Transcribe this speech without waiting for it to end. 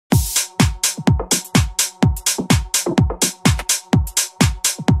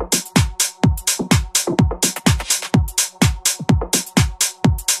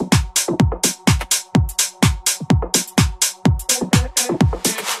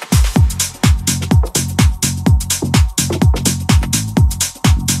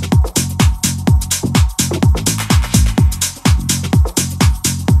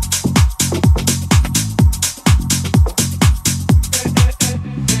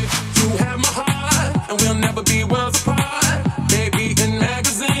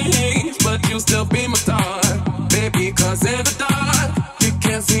still be my star, baby, 'cause in the dark you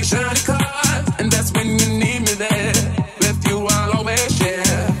can't see shiny cars, and that's when you need me there. With you I'll always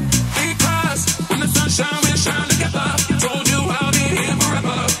share, because when the sunshine we shine together. Told you I'll be here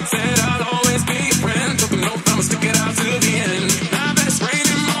forever, said I'll always be your friend. Took an oath I'ma stick it out to the end. Now that it's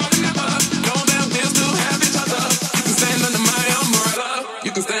raining more than ever, know that we'll still have each other. You can stand under my umbrella,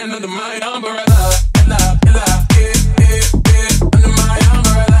 you can stand under my umbrella.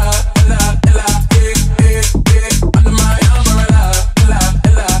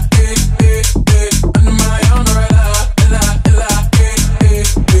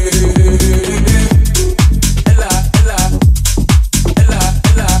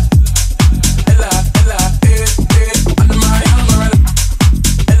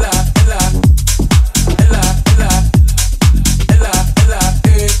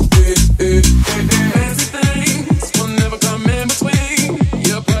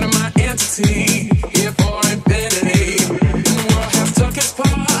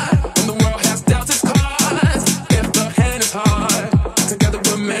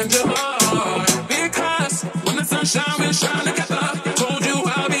 Sunshine will shine together. Told you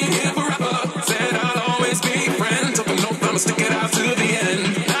I'll be here forever, said I'll always be your friend. Took an oath I'ma stick it out to the end.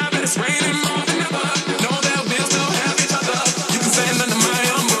 Now that it's raining more than ever, know that we'll still have each other. You can stand under my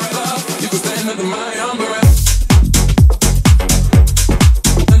umbrella, you can stand under my umbrella.